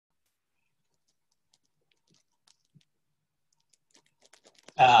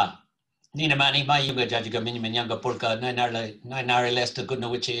Nina Mani, my younger judge, younger Pulka, Nari Lester, good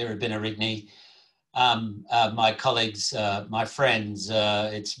which here, been a Rigney. My colleagues, my friends,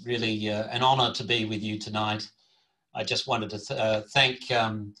 it's really an honour to be with you tonight. I just wanted to thank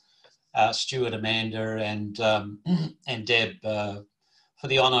Stuart, Amanda, and Deb for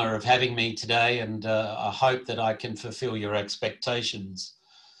the honour of having me today, and I hope that I can fulfil your expectations.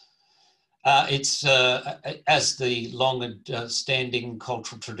 It's as the long-standing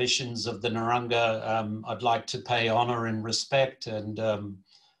cultural traditions of the Narungga, I'd like to pay honour and respect, and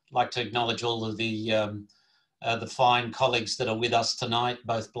like to acknowledge all of the fine colleagues that are with us tonight,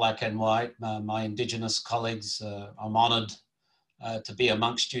 both black and white, my Indigenous colleagues. I'm honoured to be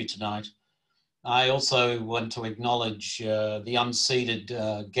amongst you tonight. I also want to acknowledge the unceded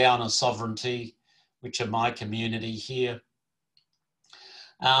Kaurna sovereignty, which are my community here.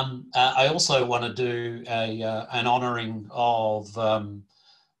 I also want to do an honouring of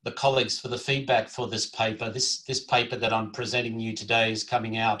the colleagues for the feedback for this paper. This paper that I'm presenting you today is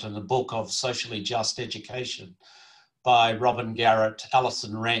coming out in the book of Socially Just Education by Robin Garrett,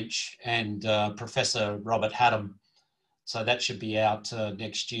 Alison Wrench, and Professor Robert Haddam. So that should be out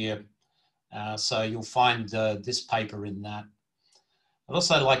next year. So you'll find this paper in that. I'd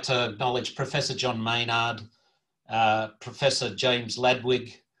also like to acknowledge Professor John Maynard, Professor James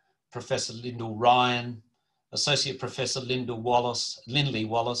Ladwig, Professor Lyndall Ryan, Associate Professor Lindley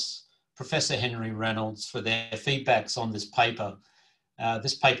Wallace, Professor Henry Reynolds for their feedbacks on this paper.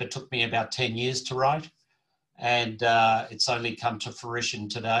 This paper took me about 10 years to write, and it's only come to fruition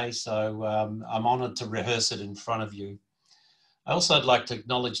today, so I'm honoured to rehearse it in front of you. I also would like to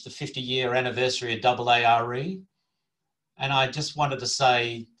acknowledge the 50-year anniversary of AARE, and I just wanted to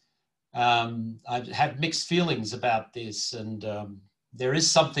say I have mixed feelings about this, and there is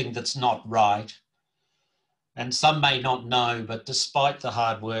something that's not right. And some may not know, but despite the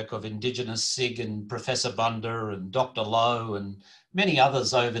hard work of Indigenous SIG and Professor Bunder and Dr. Lowe and many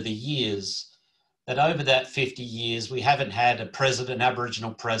others over the years, that over that 50 years, we haven't had a president,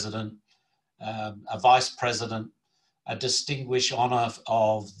 Aboriginal president, a vice president, a distinguished honour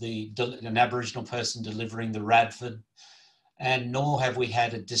of an Aboriginal person delivering the Radford, and nor have we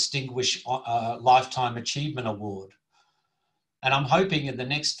had a distinguished Lifetime Achievement Award. And I'm hoping in the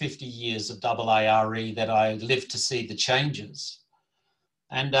next 50 years of AARE that I live to see the changes.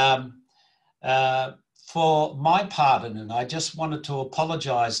 And for my part in it, I just wanted to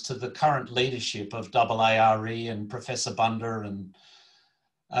apologise to the current leadership of AARE and Professor Bunder, and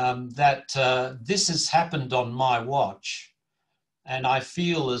that this has happened on my watch. And I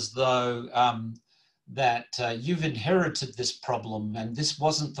feel as though that you've inherited this problem, and this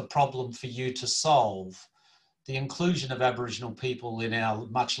wasn't the problem for you to solve. The inclusion of Aboriginal people in our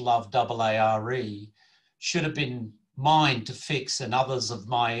much-loved AARE should have been mine to fix, and others of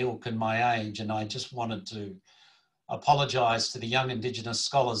my ilk and my age. And I just wanted to apologise to the young Indigenous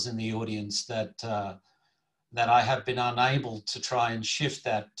scholars in the audience that that I have been unable to try and shift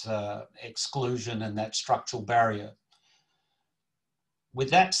that exclusion and that structural barrier.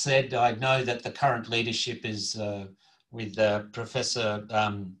 With that said, I know that the current leadership is with Professor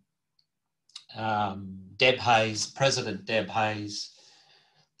Deb Hayes, President Deb Hayes,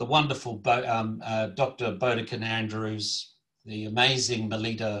 the wonderful Dr. Bodekin Andrews, the amazing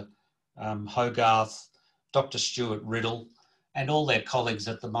Melita Hogarth, Dr. Stuart Riddle, and all their colleagues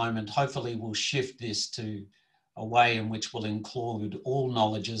at the moment. Hopefully we'll shift this to a way in which will include all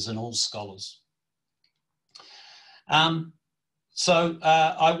knowledges and all scholars. So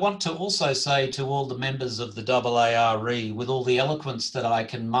I want to also say to all the members of the AARE, with all the eloquence that I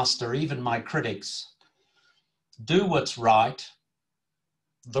can muster, even my critics, do what's right,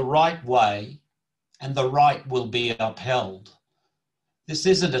 the right way, and the right will be upheld. This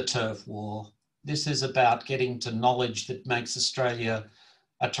isn't a turf war. This is about getting to knowledge that makes Australia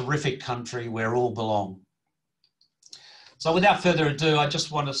a terrific country where all belong. So without further ado, I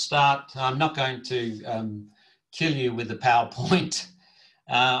just want to start. I'm not going to kill you with the PowerPoint.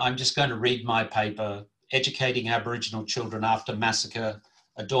 I'm just going to read my paper, Educating Aboriginal Children After Massacre,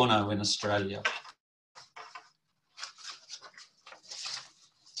 Adorno in Australia.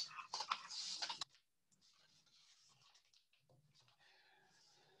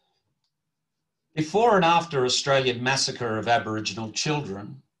 Before and after Australian massacre of Aboriginal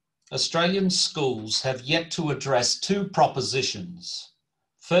children, Australian schools have yet to address two propositions.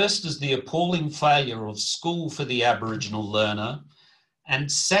 First is the appalling failure of school for the Aboriginal learner, and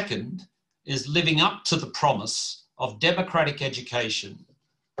second is living up to the promise of democratic education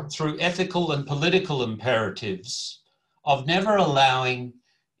through ethical and political imperatives of never allowing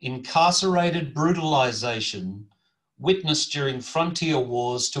incarcerated brutalisation witnessed during frontier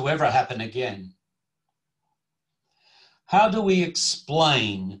wars to ever happen again? How do we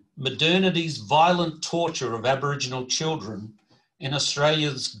explain modernity's violent torture of Aboriginal children in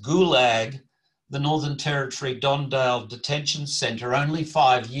Australia's Gulag, the Northern Territory Dondale Detention Centre, only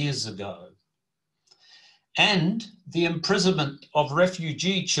 5 years ago, and the imprisonment of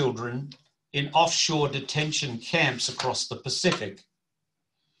refugee children in offshore detention camps across the Pacific?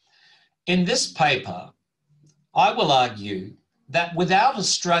 In this paper, I will argue that without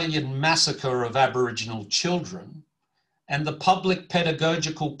Australian massacre of Aboriginal children and the public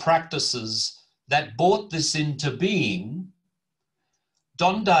pedagogical practices that brought this into being,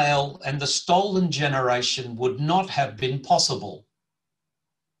 Dondale and the stolen generation would not have been possible.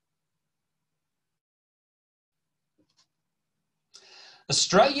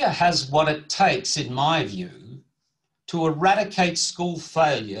 Australia has what it takes, in my view, to eradicate school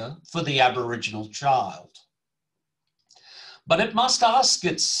failure for the Aboriginal child. But it must ask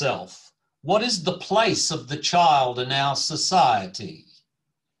itself, what is the place of the child in our society?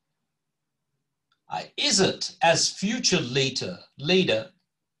 Is it as future leader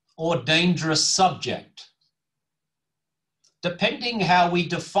or dangerous subject? Depending how we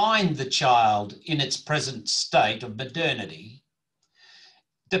define the child in its present state of modernity,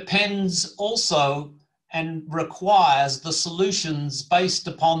 depends also and requires the solutions based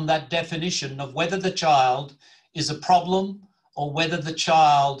upon that definition of whether the child is a problem or whether the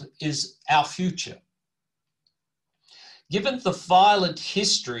child is our future. Given the violent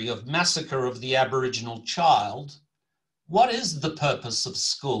history of massacre of the Aboriginal child, what is the purpose of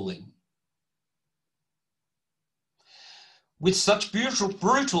schooling? With such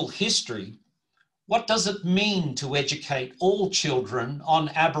brutal history, what does it mean to educate all children on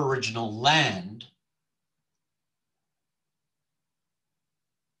Aboriginal land?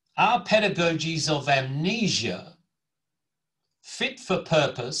 Are pedagogies of amnesia fit for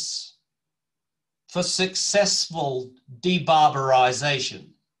purpose for successful debarbarisation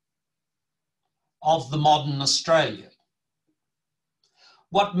of the modern Australia?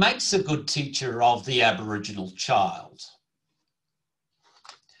 What makes a good teacher of the Aboriginal child?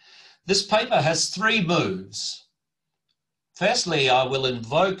 This paper has 3 moves. Firstly, I will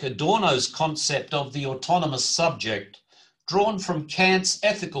invoke Adorno's concept of the autonomous subject, drawn from Kant's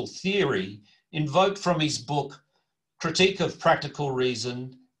ethical theory, invoked from his book Critique of Practical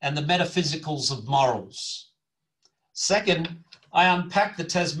Reason and the Metaphysicals of Morals. Second, I unpack the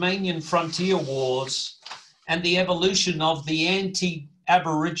Tasmanian frontier wars and the evolution of the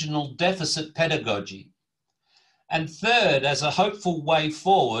anti-Aboriginal deficit pedagogy. And third, as a hopeful way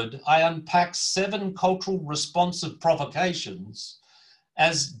forward, I unpack 7 cultural responsive provocations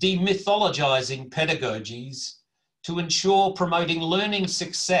as demythologizing pedagogies to ensure promoting learning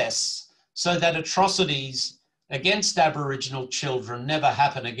success so that atrocities against Aboriginal children never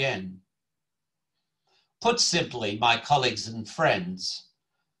happen again. Put simply, my colleagues and friends,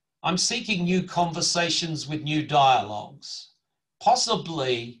 I'm seeking new conversations with new dialogues.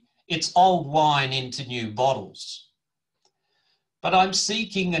 Possibly it's old wine into new bottles. But I'm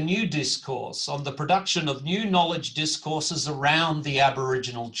seeking a new discourse on the production of new knowledge discourses around the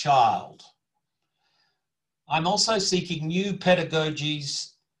Aboriginal child. I'm also seeking new pedagogy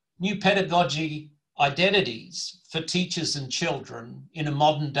identities for teachers and children in a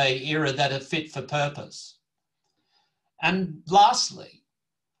modern day era that are fit for purpose. And lastly,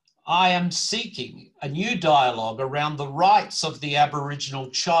 I am seeking a new dialogue around the rights of the Aboriginal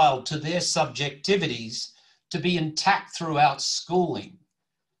child to their subjectivities to be intact throughout schooling.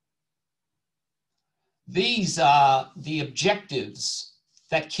 These are the objectives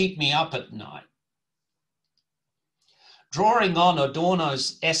that keep me up at night. Drawing on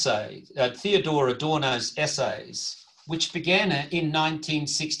Adorno's essay, Theodore Adorno's essays, which began in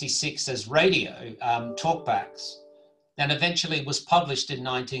 1966 as radio talkbacks, and eventually was published in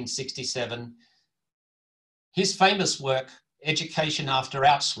 1967. His famous work, Education After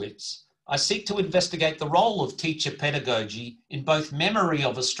Auschwitz, I seek to investigate the role of teacher pedagogy in both memory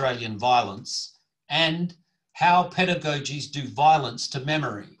of Australian violence and how pedagogies do violence to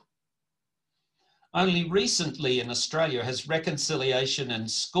memory. Only recently in Australia has reconciliation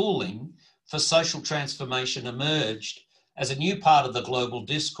and schooling for social transformation emerged as a new part of the global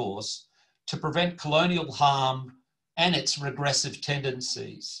discourse to prevent colonial harm and its regressive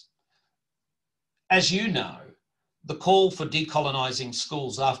tendencies. As you know, the call for decolonising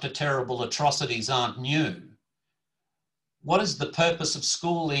schools after terrible atrocities aren't new. What is the purpose of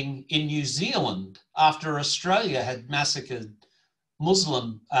schooling in New Zealand after Australia had massacred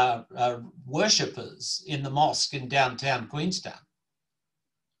Muslim worshippers in the mosque in downtown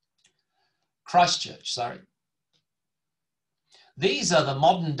Christchurch, sorry. These are the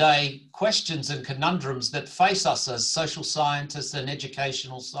modern day questions and conundrums that face us as social scientists and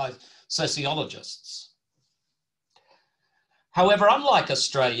educational sociologists. However, unlike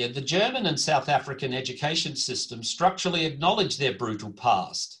Australia, the German and South African education systems structurally acknowledge their brutal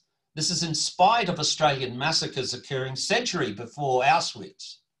past. This is in spite of Australian massacres occurring centuries before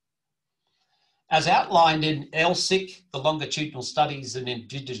Auschwitz. As outlined in ELSIC, the Longitudinal Studies in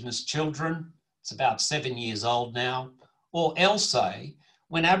Indigenous Children, it's about 7 years old now, or ELSAE,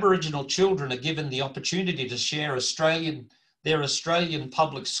 when Aboriginal children are given the opportunity to share their Australian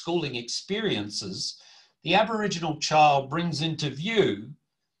public schooling experiences, the Aboriginal child brings into view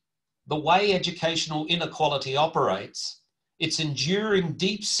the way educational inequality operates, its enduring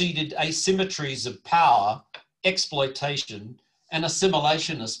deep-seated asymmetries of power, exploitation, and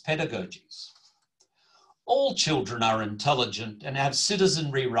assimilationist pedagogies. All children are intelligent and have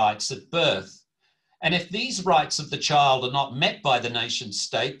citizenry rights at birth. And if these rights of the child are not met by the nation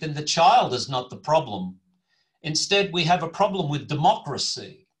state, then the child is not the problem. Instead, we have a problem with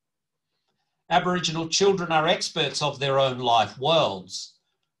democracy. Aboriginal children are experts of their own life worlds.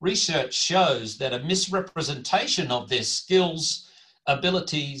 Research shows that a misrepresentation of their skills,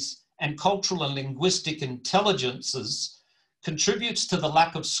 abilities, and cultural and linguistic intelligences contributes to the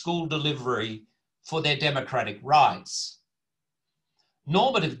lack of school delivery for their democratic rights.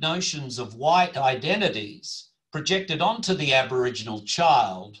 Normative notions of white identities projected onto the Aboriginal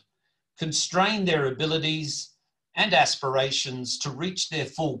child constrain their abilities and aspirations to reach their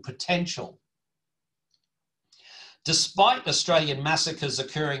full potential. Despite Australian massacres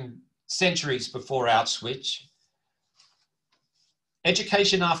occurring centuries before Auschwitz,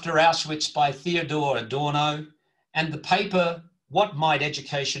 Education After Auschwitz by Theodore Adorno and the paper What Might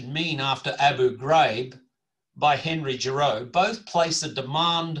Education Mean After Abu Ghraib by Henry Giroux both place a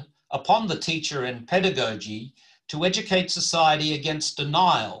demand upon the teacher and pedagogy to educate society against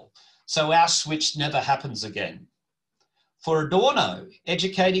denial so Auschwitz never happens again. For Adorno,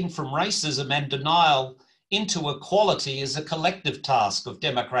 educating from racism and denial into equality is a collective task of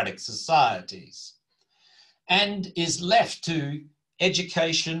democratic societies and is left to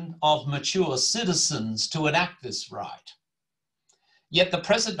education of mature citizens to enact this right. Yet the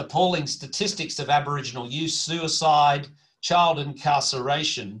present appalling statistics of Aboriginal youth suicide, child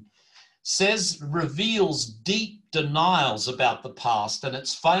incarceration, reveals deep denials about the past and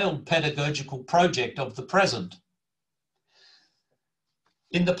its failed pedagogical project of the present.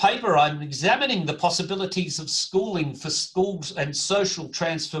 In the paper, I'm examining the possibilities of schooling for schools and social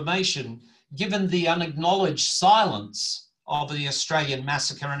transformation, given the unacknowledged silence of the Australian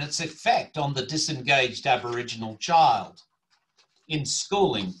massacre and its effect on the disengaged Aboriginal child in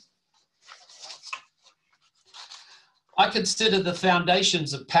schooling. I consider the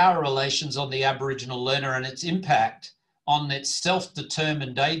foundations of power relations on the Aboriginal learner and its impact on its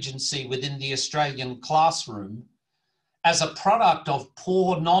self-determined agency within the Australian classroom as a product of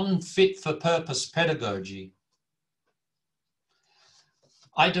poor, non-fit-for-purpose pedagogy.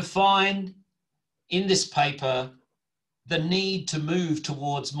 I define in this paper the need to move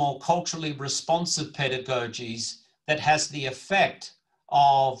towards more culturally responsive pedagogies that has the effect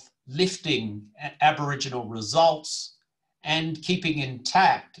of lifting Aboriginal results and keeping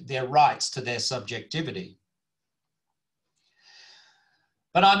intact their rights to their subjectivity.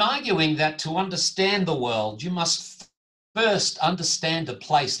 But I'm arguing that to understand the world, you must first understand a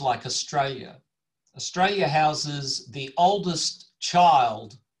place like Australia. Australia houses the oldest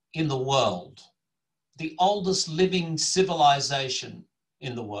child in the world, the oldest living civilization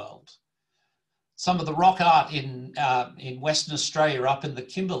in the world. Some of the rock art in Western Australia up in the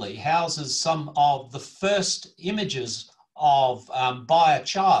Kimberley houses some of the first images of by a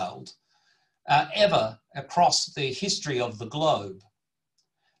child ever across the history of the globe.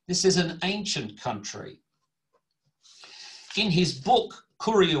 This is an ancient country. In his book,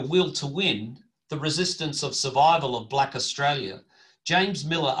 Courier Will to Win, The Resistance of Survival of Black Australia, James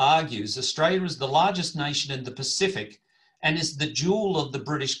Miller argues Australia is the largest nation in the Pacific and is the jewel of the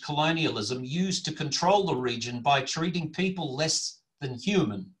British colonialism used to control the region by treating people less than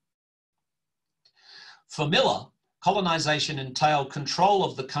human. For Miller, colonization entailed control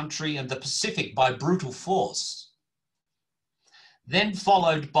of the country and the Pacific by brutal force, then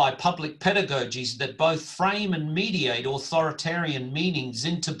followed by public pedagogies that both frame and mediate authoritarian meanings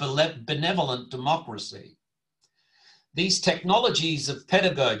into benevolent democracy. These technologies of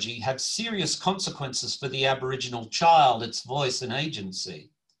pedagogy have serious consequences for the Aboriginal child, its voice and agency.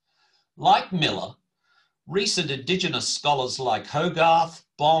 Like Miller, recent Indigenous scholars like Hogarth,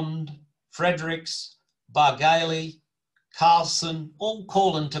 Bond, Fredericks, Bargaley, Carlson all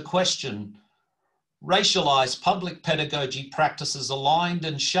call into question racialized public pedagogy practices aligned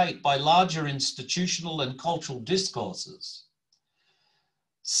and shaped by larger institutional and cultural discourses.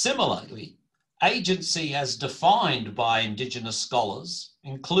 Similarly, agency as defined by Indigenous scholars,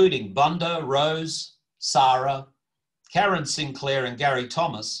 including Bunda, Rose, Sarah, Karen Sinclair and Gary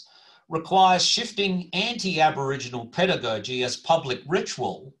Thomas, requires shifting anti-Aboriginal pedagogy as public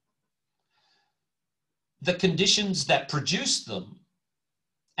ritual, the conditions that produce them,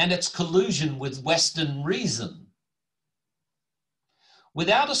 and its collusion with Western reason.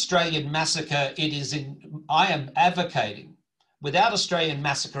 Without Australian massacre, I am advocating, without Australian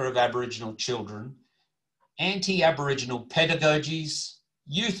massacre of Aboriginal children, anti-Aboriginal pedagogies,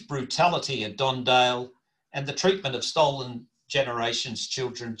 youth brutality at Dondale, and the treatment of stolen generations'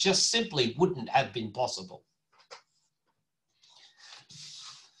 children just simply wouldn't have been possible.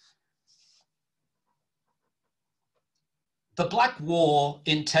 The Black War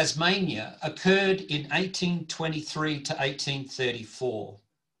in Tasmania occurred in 1823 to 1834.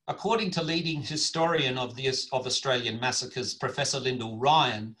 According to leading historian of Australian massacres, Professor Lyndall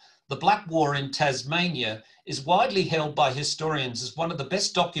Ryan, the Black War in Tasmania is widely held by historians as one of the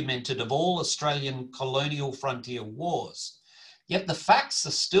best documented of all Australian colonial frontier wars. Yet the facts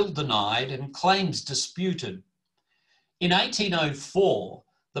are still denied and claims disputed. In 1804,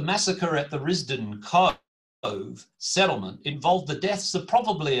 the massacre at the Risdon Cove settlement involved the deaths of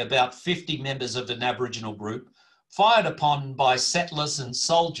probably about 50 members of an Aboriginal group fired upon by settlers and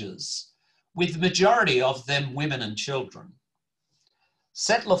soldiers, with the majority of them women and children.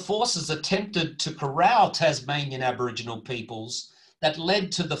 Settler forces attempted to corral Tasmanian Aboriginal peoples that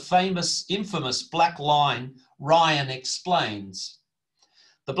led to the infamous Black Line Ryan explains.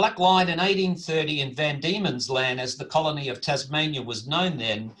 The Black Line in 1830 in Van Diemen's Land, as the colony of Tasmania was known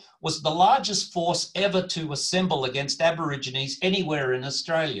then, was the largest force ever to assemble against Aborigines anywhere in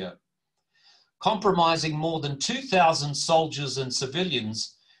Australia, compromising more than 2,000 soldiers and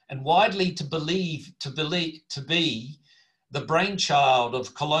civilians, and widely to be the brainchild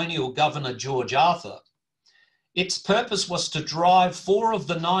of colonial governor George Arthur. Its purpose was to drive 4 of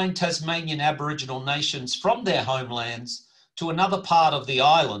the 9 Tasmanian Aboriginal nations from their homelands to another part of the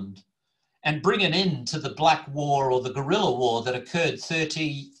island and bring an end to the Black War or the guerrilla war that occurred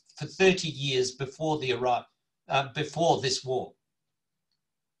for 30 years before this war.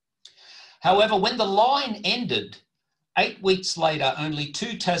 However, when the line ended, 8 weeks later, only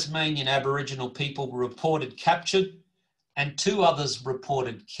 2 Tasmanian Aboriginal people were reported captured and 2 others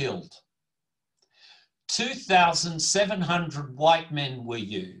reported killed. 2,700 white men were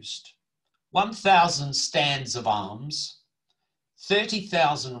used, 1,000 stands of arms,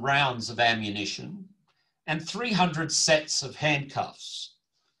 30,000 rounds of ammunition, and 300 sets of handcuffs.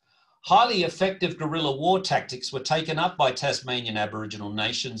 Highly effective guerrilla war tactics were taken up by Tasmanian Aboriginal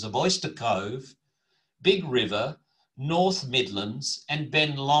nations of Oyster Cove, Big River, North Midlands, and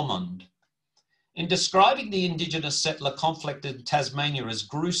Ben Lomond. In describing the Indigenous settler conflict in Tasmania as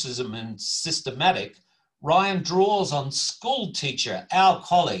gruesome and systematic, Ryan draws on school teacher, our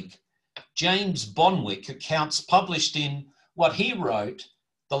colleague, James Bonwick, accounts published in what he wrote,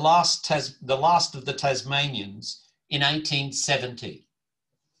 The Last of the Tasmanians, in 1870.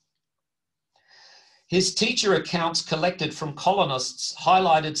 His teacher accounts collected from colonists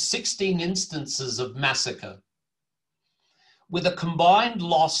highlighted 16 instances of massacre, with a combined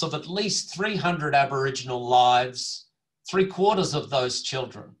loss of at least 300 Aboriginal lives, 3/4 of those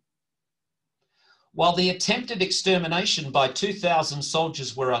children. While the attempted extermination by 2,000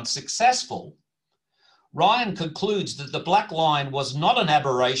 soldiers were unsuccessful, Ryan concludes that the Black Line was not an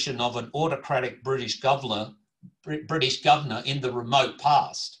aberration of an autocratic British governor in the remote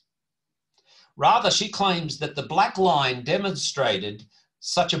past. Rather, she claims that the Black Line demonstrated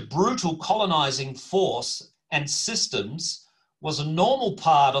such a brutal colonising force and systems was a normal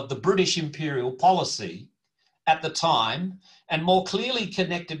part of the British imperial policy at the time and more clearly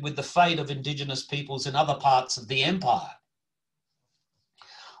connected with the fate of Indigenous peoples in other parts of the empire.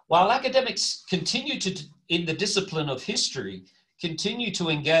 While academics in the discipline of history, continue to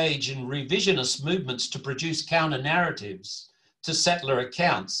engage in revisionist movements to produce counter-narratives to settler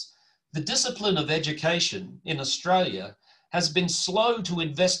accounts, the discipline of education in Australia has been slow to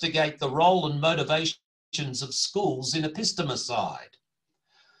investigate the role and motivations of schools in epistemicide.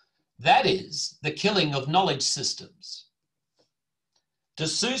 That is, the killing of knowledge systems. De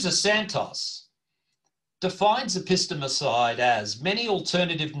Souza Santos defines epistemicide as many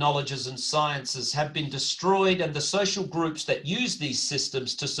alternative knowledges and sciences have been destroyed and the social groups that use these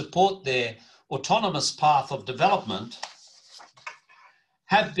systems to support their autonomous path of development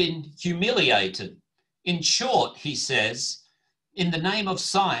have been humiliated. In short, he says, In the name of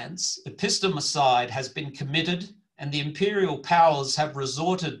science, epistemicide has been committed and the imperial powers have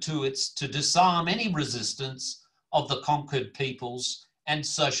resorted to it to disarm any resistance of the conquered peoples and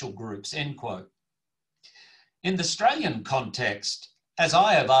social groups, end quote. In the Australian context, as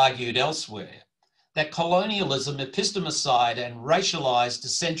I have argued elsewhere, that colonialism, epistemicide and racialised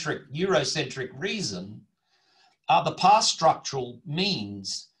Eurocentric reason are the past structural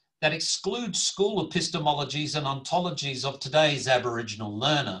means that exclude school epistemologies and ontologies of today's Aboriginal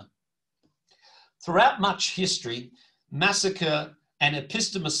learner. Throughout much history, massacre and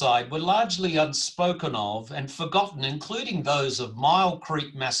epistemicide were largely unspoken of and forgotten, including those of Mile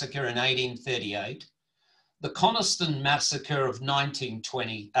Creek Massacre in 1838, the Coniston Massacre of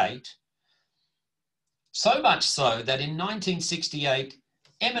 1928, so much so that in 1968,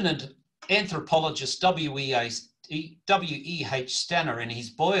 eminent anthropologist W.E.H. Stanner in his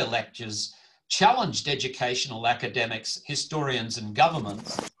Boyer lectures challenged educational academics, historians and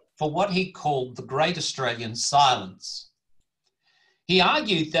governments for what he called the Great Australian Silence. He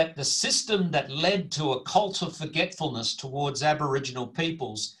argued that the system that led to a cult of forgetfulness towards Aboriginal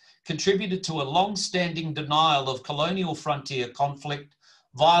peoples contributed to a long-standing denial of colonial frontier conflict,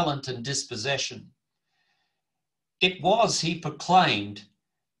 violence and dispossession. It was, he proclaimed,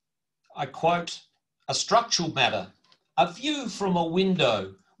 I quote, a structural matter, a view from a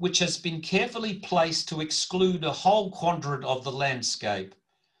window which has been carefully placed to exclude a whole quadrant of the landscape.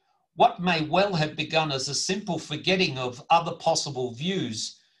 What may well have begun as a simple forgetting of other possible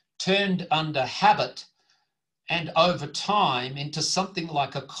views turned under habit and over time into something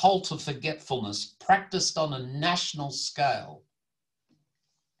like a cult of forgetfulness practiced on a national scale.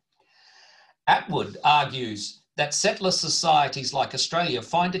 Atwood argues that settler societies like Australia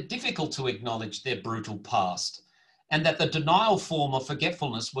find it difficult to acknowledge their brutal past, and that the denial form of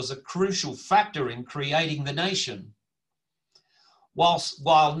forgetfulness was a crucial factor in creating the nation.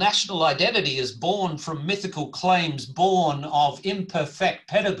 While national identity is born from mythical claims born of imperfect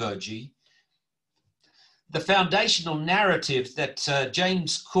pedagogy, the foundational narrative that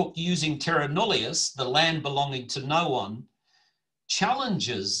James Cook, using terra nullius, the land belonging to no one,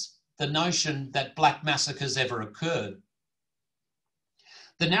 challenges the notion that black massacres ever occurred.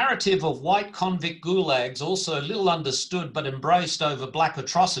 The narrative of white convict gulags, also little understood but embraced over black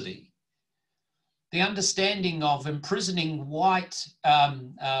atrocity. The understanding of imprisoning white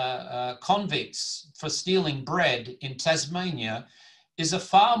convicts for stealing bread in Tasmania is a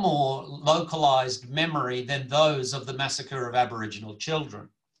far more localised memory than those of the massacre of Aboriginal children.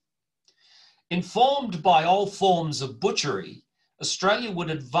 Informed by all forms of butchery, Australia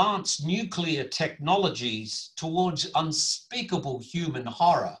would advance nuclear technologies towards unspeakable human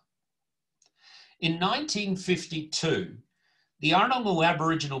horror. In 1952, the Arnonga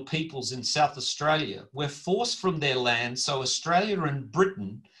Aboriginal peoples in South Australia were forced from their land so Australia and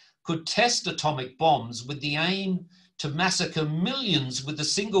Britain could test atomic bombs with the aim to massacre millions with a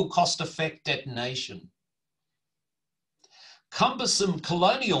single cost-effect detonation. Cumbersome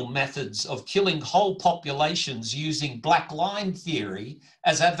colonial methods of killing whole populations using black line theory,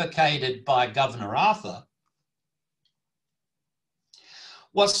 as advocated by Governor Arthur,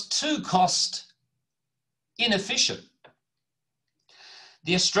 was too cost inefficient.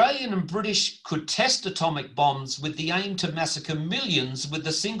 The Australian and British could test atomic bombs with the aim to massacre millions with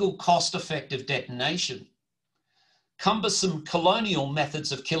a single cost-effective detonation. Cumbersome colonial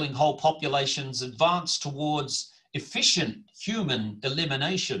methods of killing whole populations advanced towards efficient human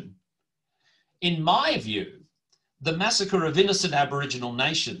elimination. In my view, the massacre of innocent Aboriginal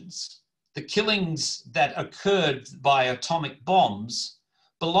nations, the killings that occurred by atomic bombs,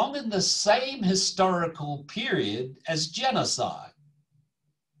 belong in the same historical period as genocide.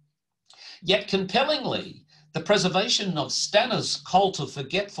 Yet compellingly, the preservation of Stanner's cult of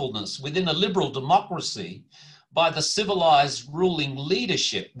forgetfulness within a liberal democracy by the civilised ruling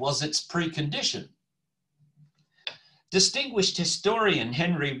leadership was its precondition. Distinguished historian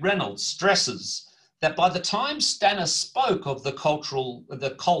Henry Reynolds stresses that by the time Stanner spoke of the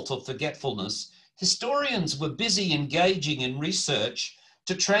cult of forgetfulness, historians were busy engaging in research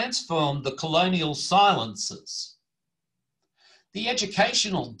to transform the colonial silences. The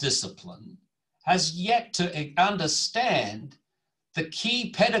educational discipline has yet to understand the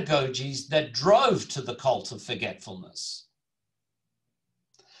key pedagogies that drove to the cult of forgetfulness.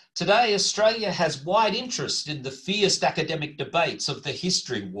 Today, Australia has wide interest in the fierce academic debates of the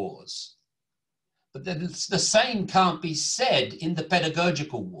history wars, but the same can't be said in the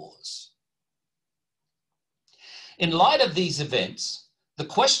pedagogical wars. In light of these events, the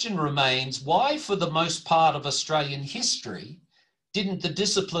question remains why, for the most part of Australian history, didn't the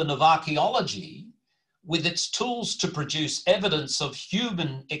discipline of archaeology, with its tools to produce evidence of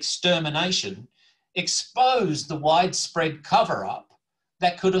human extermination, exposed the widespread cover-up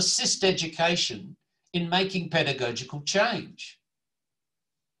that could assist education in making pedagogical change.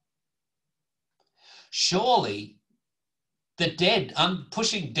 Surely, the dead,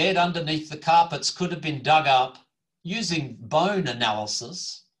 pushing dead underneath the carpets could have been dug up using bone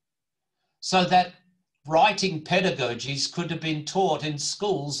analysis so that writing pedagogies could have been taught in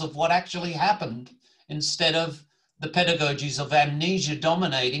schools of what actually happened instead of the pedagogies of amnesia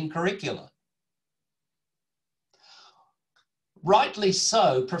dominating curricula. Rightly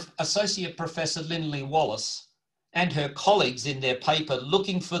so, Associate Professor Lindley Wallace and her colleagues in their paper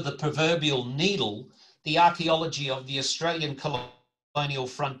Looking for the Proverbial Needle, the Archaeology of the Australian Colonial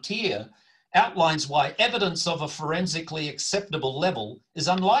Frontier, outlines why evidence of a forensically acceptable level is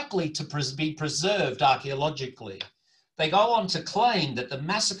unlikely to be preserved archaeologically. They go on to claim that the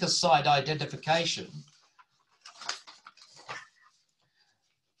massacre site identification,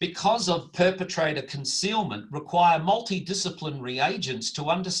 because of perpetrator concealment, require multidisciplinary agents to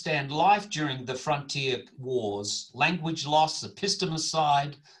understand life during the frontier wars, language loss,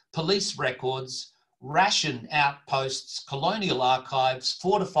 epistemicide, police records, ration outposts, colonial archives,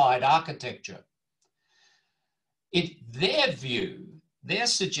 fortified architecture. In their view, they're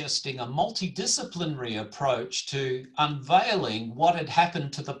suggesting a multidisciplinary approach to unveiling what had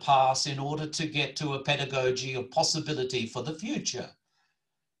happened to the past in order to get to a pedagogy of possibility for the future.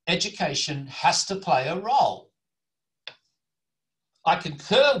 Education has to play a role. I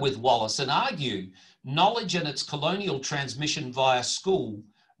concur with Wallace and argue knowledge and its colonial transmission via school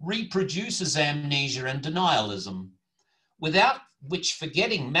reproduces amnesia and denialism, without which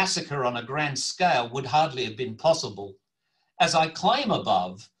forgetting massacre on a grand scale would hardly have been possible. As I claim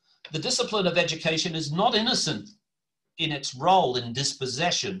above, the discipline of education is not innocent in its role in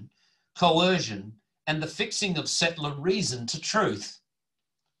dispossession, coercion, and the fixing of settler reason to truth.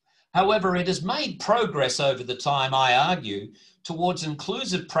 However, it has made progress over the time, I argue, towards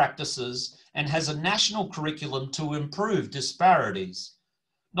inclusive practices and has a national curriculum to improve disparities.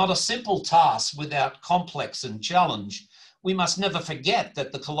 Not a simple task without complex and challenge. We must never forget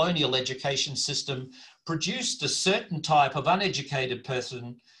that the colonial education system produced a certain type of uneducated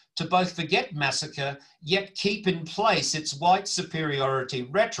person to both forget massacre, yet keep in place its white superiority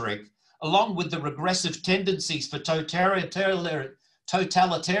rhetoric, along with the regressive tendencies for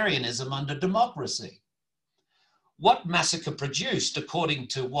totalitarianism under democracy. What massacre produced, according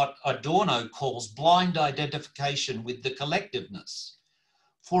to what Adorno calls blind identification with the collectiveness,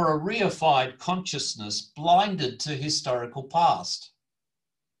 for a reified consciousness blinded to historical past.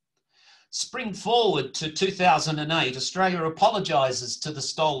 Spring forward to 2008, Australia apologises to the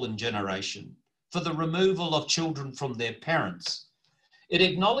stolen generation for the removal of children from their parents. It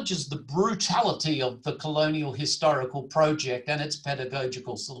acknowledges the brutality of the colonial historical project and its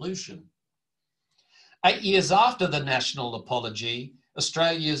pedagogical solution. 8 years after the national apology,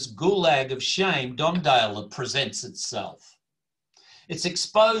 Australia's gulag of shame, Dondale, presents itself. It's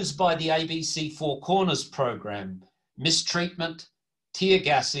exposed by the ABC Four Corners program, mistreatment, tear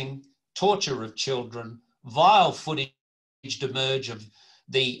gassing, torture of children, vile footage emerge of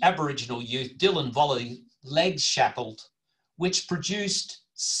the Aboriginal youth, Dylan Volley, legs shackled, which produced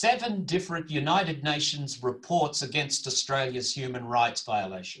 7 different United Nations reports against Australia's human rights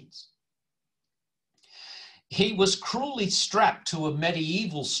violations. He was cruelly strapped to a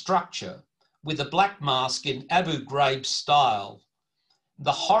medieval structure with a black mask in Abu Ghraib style.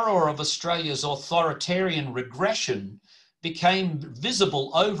 The horror of Australia's authoritarian regression became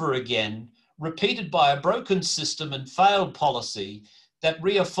visible over again, repeated by a broken system and failed policy that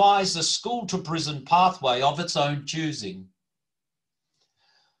reifies the school-to-prison pathway of its own choosing.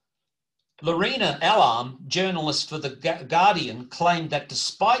 Lorena Alam, journalist for The Guardian, claimed that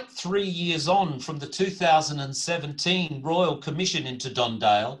despite 3 years on from the 2017 Royal Commission into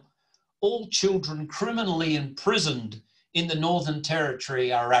Dondale, all children criminally imprisoned in the Northern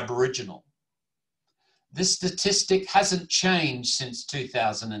Territory are Aboriginal. This statistic hasn't changed since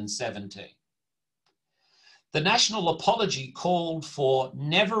 2017. The national apology called for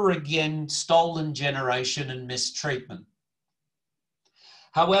never again stolen generation and mistreatment.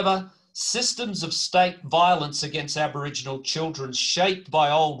 However, systems of state violence against Aboriginal children shaped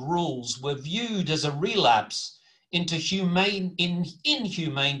by old rules were viewed as a relapse into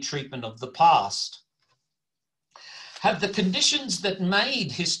inhumane treatment of the past. Have the conditions that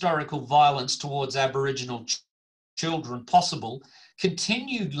made historical violence towards Aboriginal children possible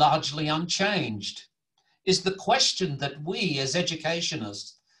continued largely unchanged? Is the question that we as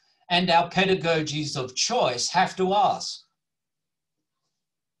educationists and our pedagogies of choice have to ask.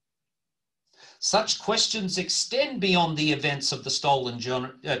 Such questions extend beyond the events of the stolen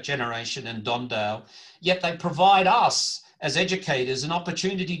generation in Dondale, yet they provide us as educators an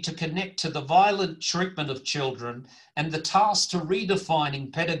opportunity to connect to the violent treatment of children and the task to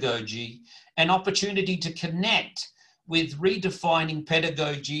redefining pedagogy, an opportunity to connect with redefining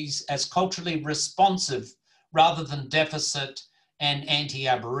pedagogies as culturally responsive rather than deficit and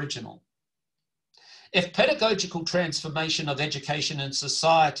anti-Aboriginal. If pedagogical transformation of education and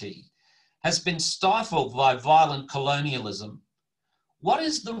society has been stifled by violent colonialism, what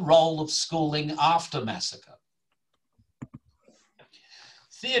is the role of schooling after massacre?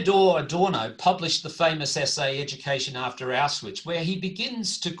 Theodore Adorno published the famous essay, Education After Auschwitz, where he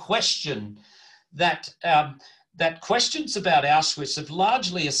begins to question that, that questions about Auschwitz have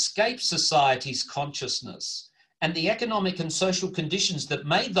largely escaped society's consciousness, and the economic and social conditions that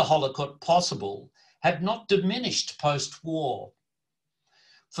made the Holocaust possible had not diminished post-war.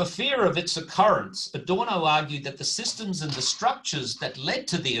 For fear of its occurrence, Adorno argued that the systems and the structures that led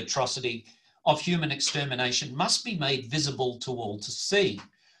to the atrocity of human extermination must be made visible to all to see.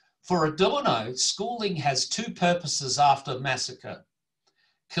 For Adorno, schooling has two purposes after massacre: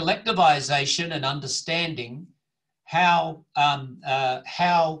 collectivization and understanding how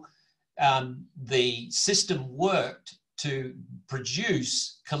the system worked to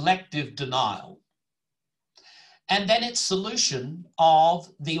produce collective denial, and then its solution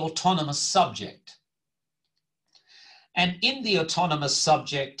of the autonomous subject. And in the autonomous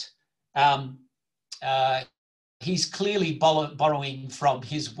subject, he's clearly borrowing from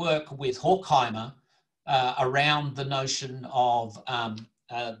his work with Horkheimer around the notion of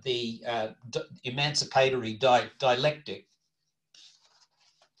the emancipatory dialectic.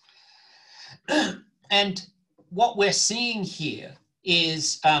 And what we're seeing here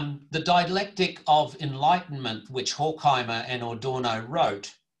is the dialectic of enlightenment, which Horkheimer and Adorno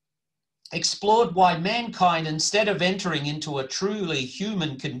wrote, explored why mankind, instead of entering into a truly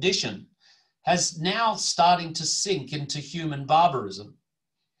human condition, has now starting to sink into human barbarism.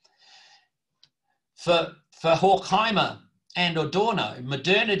 For Horkheimer and Adorno,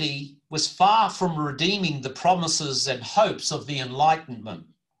 modernity was far from redeeming the promises and hopes of the Enlightenment,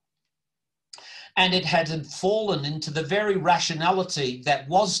 and it had fallen into the very rationality that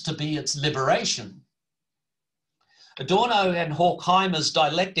was to be its liberation. Adorno and Horkheimer's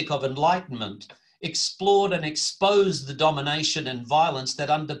dialectic of enlightenment explored and exposed the domination and violence that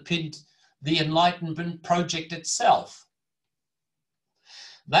underpinned the Enlightenment project itself.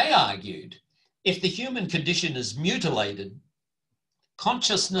 They argued, if the human condition is mutilated,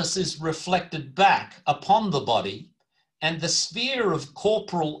 consciousness is reflected back upon the body, and the sphere of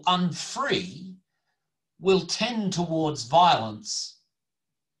corporal unfree will tend towards violence.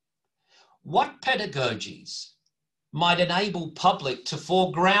 What pedagogies might enable public to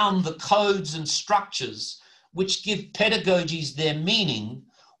foreground the codes and structures which give pedagogies their meaning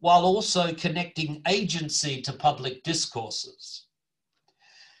while also connecting agency to public discourses?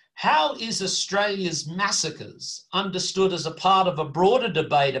 How is Australia's massacres understood as a part of a broader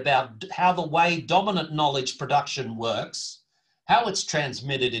debate about how the way dominant knowledge production works, how it's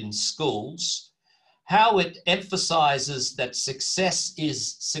transmitted in schools, how it emphasizes that success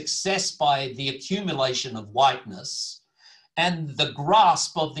is success by the accumulation of whiteness, and the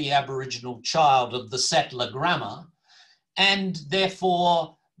grasp of the Aboriginal child of the settler grammar, and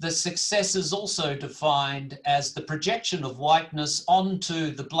therefore the success is also defined as the projection of whiteness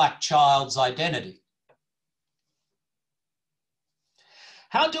onto the black child's identity.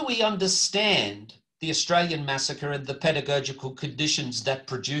 How do we understand the Australian massacre and the pedagogical conditions that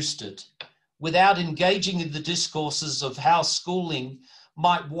produced it without engaging in the discourses of how schooling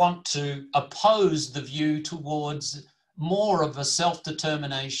might want to oppose the view towards more of a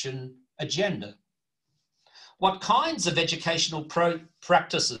self-determination agenda? What kinds of educational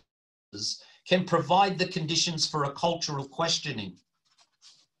practices can provide the conditions for a cultural questioning?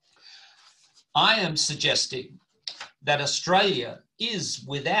 I am suggesting that Australia is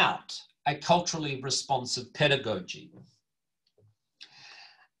without a culturally responsive pedagogy.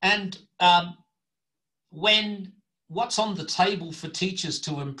 And when what's on the table for teachers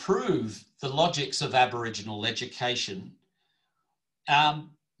to improve the logics of Aboriginal education,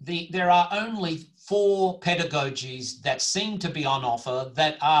 there are only 4 pedagogies that seem to be on offer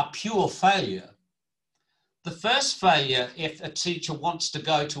that are pure failure. The first failure, if a teacher wants to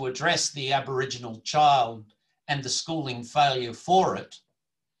go to address the Aboriginal child and the schooling failure for it,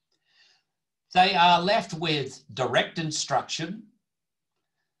 they are left with direct instruction,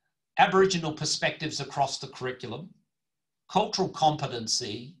 Aboriginal perspectives across the curriculum, cultural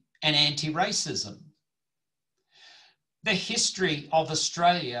competency, and anti-racism. The history of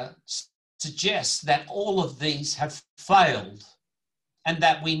Australia suggests that all of these have failed and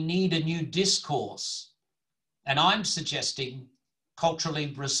that we need a new discourse. And I'm suggesting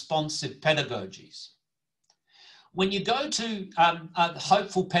culturally responsive pedagogies. When you go to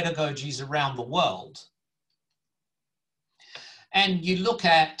hopeful pedagogies around the world, and you look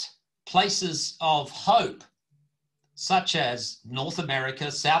at places of hope, such as North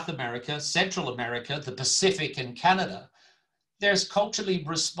America, South America, Central America, the Pacific, and Canada, there's culturally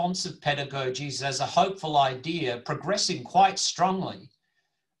responsive pedagogies as a hopeful idea progressing quite strongly.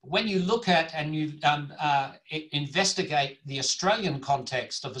 When you look at and you investigate the Australian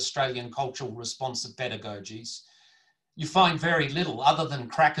context of Australian cultural responsive pedagogies, you find very little other than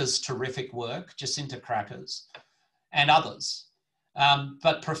Cracker's terrific work, Jacinta Cracker's, and others.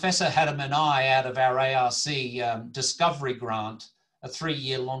 But Professor Haddam and I, out of our ARC Discovery Grant, a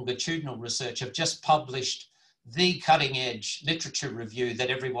 3-year longitudinal research, have just published the cutting edge literature review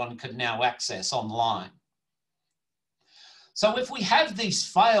that everyone can now access online. So if we have these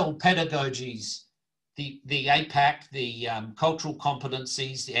failed pedagogies, the APAC, the cultural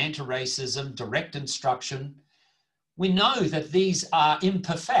competencies, the anti-racism, direct instruction, we know that these are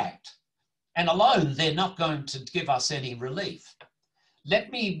imperfect, and alone they're not going to give us any relief.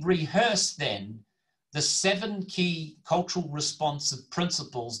 Let me rehearse then the 7 key cultural responsive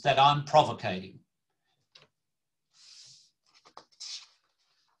principles that I'm provocating.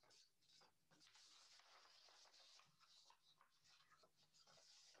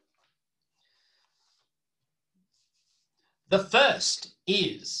 The first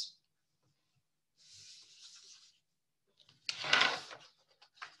is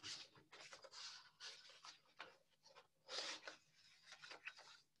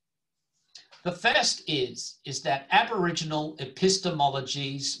that Aboriginal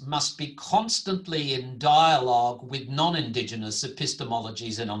epistemologies must be constantly in dialogue with non-Indigenous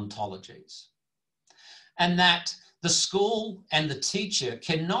epistemologies and ontologies, and that the school and the teacher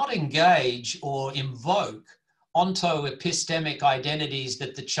cannot engage or invoke onto-epistemic identities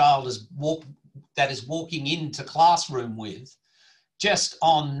that the child is walking into classroom with just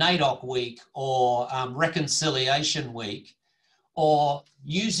on NAIDOC week or Reconciliation Week, or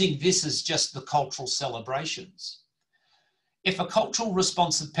using this as just the cultural celebrations. If a cultural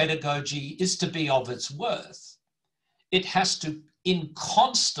responsive pedagogy is to be of its worth, it has to, in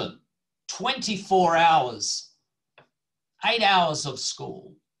constant 24 hours, 8 hours of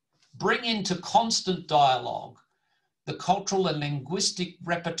school, bring into constant dialogue the cultural and linguistic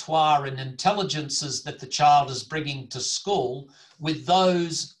repertoire and intelligences that the child is bringing to school with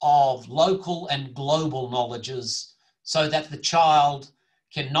those of local and global knowledges, so that the child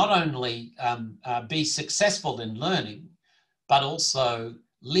can not only be successful in learning, but also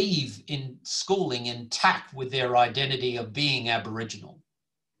leave in schooling intact with their identity of being Aboriginal.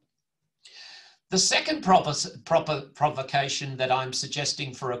 The second provocation that I'm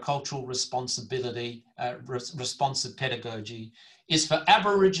suggesting for a cultural responsibility, responsive pedagogy, is for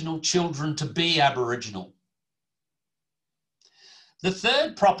Aboriginal children to be Aboriginal. The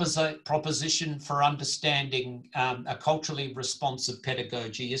third proposition for understanding a culturally responsive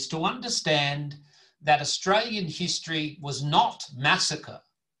pedagogy is to understand that Australian history was not massacre,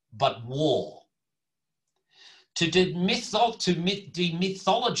 but war. To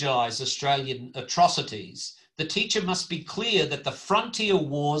demythologize Australian atrocities, the teacher must be clear that the frontier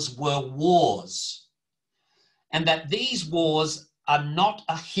wars were wars, and that these wars are not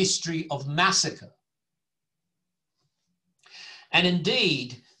a history of massacre. And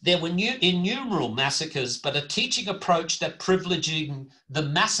indeed, there were innumerable massacres, but a teaching approach that privileging the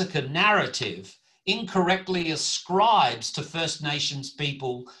massacre narrative incorrectly ascribes to First Nations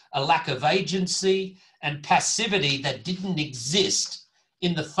people a lack of agency and passivity that didn't exist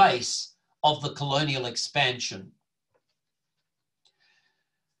in the face of the colonial expansion.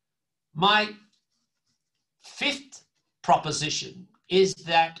 My fifth proposition is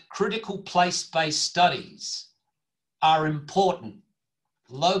that critical place-based studies are important.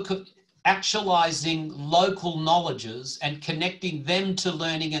 Actualizing local knowledges and connecting them to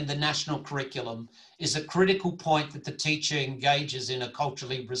learning in the national curriculum is a critical point that the teacher engages in a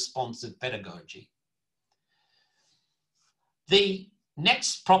culturally responsive pedagogy. The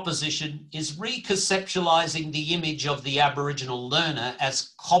next proposition is reconceptualizing the image of the Aboriginal learner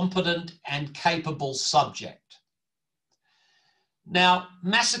as competent and capable subject. Now,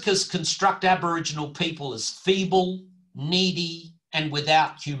 massacres construct Aboriginal people as feeble, needy, and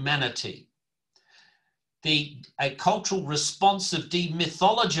without humanity. A cultural responsive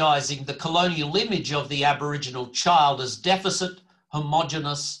demythologizing the colonial image of the Aboriginal child as deficit,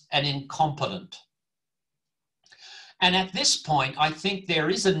 homogenous, and incompetent. And at this point, I think there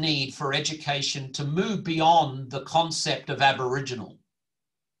is a need for education to move beyond the concept of Aboriginal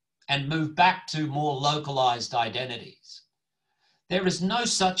and move back to more localized identities. There is no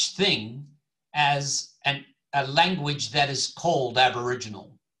such thing as a language that is called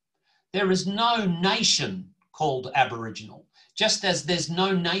Aboriginal. There is no nation called Aboriginal, just as there's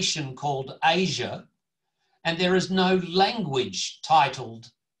no nation called Asia, and there is no language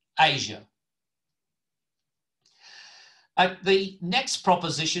titled Asia. The next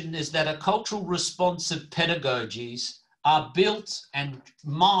proposition is that a cultural responsive pedagogies are built and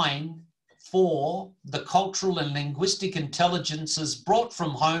mined for the cultural and linguistic intelligences brought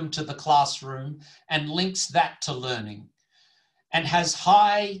from home to the classroom and links that to learning, and has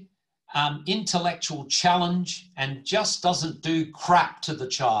high intellectual challenge and just doesn't do crap to the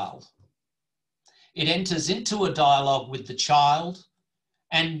child. It enters into a dialogue with the child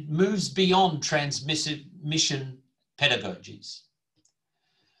and moves beyond transmission pedagogies.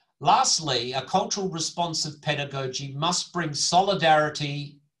 Lastly, a cultural responsive pedagogy must bring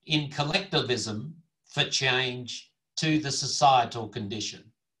solidarity in collectivism for change to the societal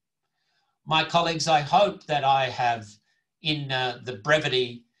condition. My colleagues, I hope that I have, in the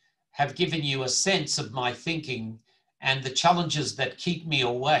brevity, have given you a sense of my thinking and the challenges that keep me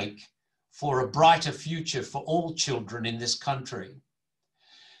awake for a brighter future for all children in this country.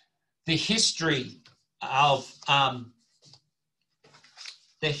 The history of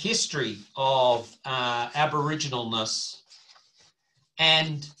Aboriginalness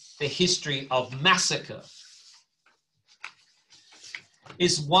and the history of massacre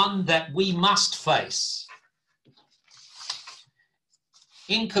is one that we must face.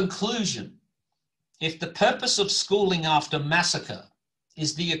 In conclusion, if the purpose of schooling after massacre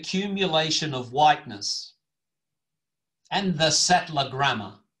is the accumulation of whiteness and the settler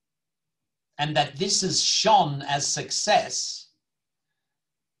grammar, and that this is shone as success,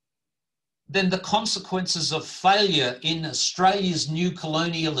 then the consequences of failure in Australia's new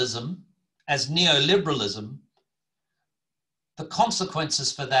colonialism as neoliberalism, the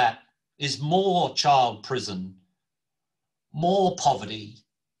consequences for that is more child prison, more poverty,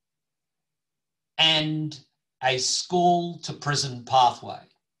 and a school to prison pathway.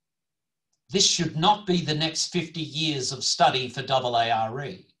 This should not be the next 50 years of study for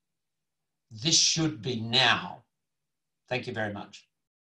AARE. This should be now. Thank you very much.